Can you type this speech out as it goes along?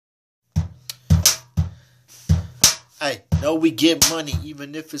Hey, know we get money,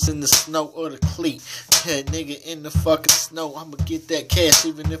 even if it's in the snow or the cleat. Yeah, nigga, in the fucking snow, I'ma get that cash,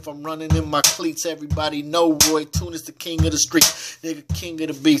 even if I'm running in my cleats. Everybody know Roy Toon is the king of the street, nigga, king of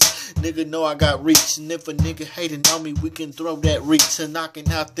the beast. Nigga know I got reach, and if a nigga hating on me, we can throw that reach and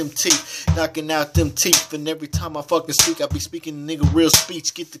knocking out them teeth, knocking out them teeth. And every time I fucking speak, I be speaking nigga real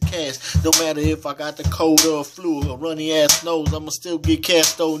speech. Get the cash, no matter if I got the cold or a flu or runny ass nose, I'ma still get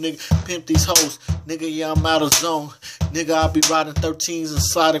cash though, nigga. Pimp these hoes, nigga, yeah, I'm out of zone. Nigga, I'll be riding 13s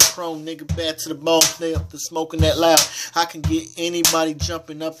inside of chrome. Nigga, bad to the bone. Stay up to smoking that loud. I can get anybody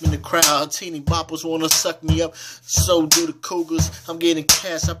jumping up in the crowd. Teeny boppers wanna suck me up, so do the cougars. I'm getting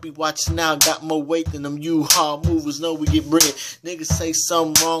cash, I be watching now. Got more weight than them U-Haul movers. Know we get bread. Niggas say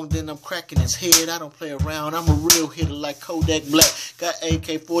something wrong, then I'm cracking his head. I don't play around, I'm a real hitter like Kodak Black. Got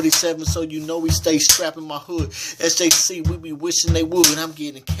AK-47, so you know we stay strapped in my hood. SJC, we be wishing they would. I'm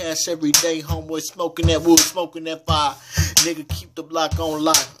getting cash every day, homeboy, smoking that wood, smoking that fire. Nigga, keep the block on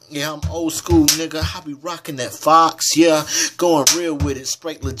lock. Yeah, I'm old school, nigga. I be rocking that Fox, yeah. Going real with it,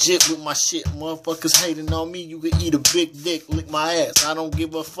 straight legit with my shit. Motherfuckers hating on me, you can eat a big dick, lick my ass. I don't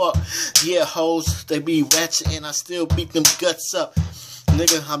give a fuck. Yeah, hoes, they be ratchet and I still beat them guts up.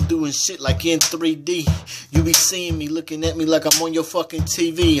 Nigga, I'm doing shit like in 3D. You be seeing me, looking at me like I'm on your fucking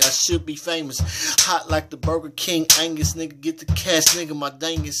TV. I should be famous. Hot like the Burger King Angus. Nigga, get the cash, nigga, my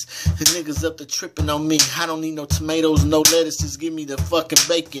dangus. The niggas up to tripping on me. I don't need no tomatoes, no lettuce. Just give me the fucking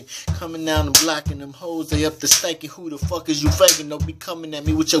bacon. Coming down the block and them hoes, they up to stankin'. Who the fuck is you faking? Don't be coming at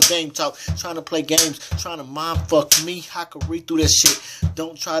me with your game talk. Trying to play games, trying to mind fuck me. I can read through that shit.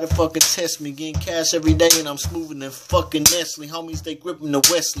 Don't try to fucking test me. Getting cash every day and I'm smoother than fucking Nestle. Homies, they gripping the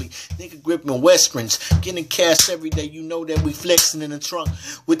Wesley, nigga gripping Westerns, getting cash every day. You know that we flexing in the trunk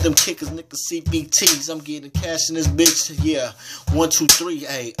with them kickers, nigga CBTs. I'm getting cash in this bitch, yeah. 1, 2, 3,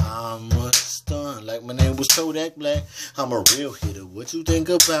 hey, I'm a stun. Like my name was Kodak Black. I'm a real hitter. What you think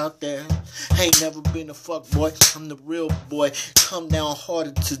about that? Ain't never been a fuck boy. I'm the real boy. Come down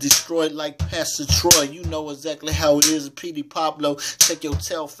harder to destroy like Pastor Troy. You know exactly how it is. PD Pablo, check your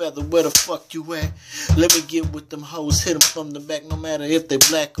tail feather. Where the fuck you at? Let me get with them hoes. Hit them from the back, no matter if they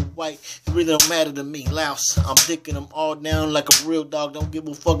black or white. It really don't matter to me. Louse, I'm dicking them all down like a real dog. Don't give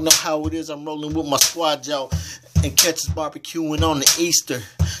a fuck, know how it is. I'm rolling with my squad, y'all. And catches barbecuing on the Easter.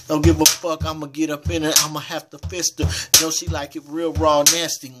 Don't give a fuck, I'ma get up in it. I'ma have to fist her. You know she like it real raw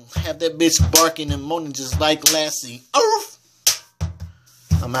nasty. Have that bitch barking and moaning just like Lassie. Oof!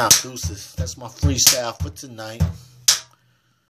 I'm out, deuces. That's my freestyle for tonight.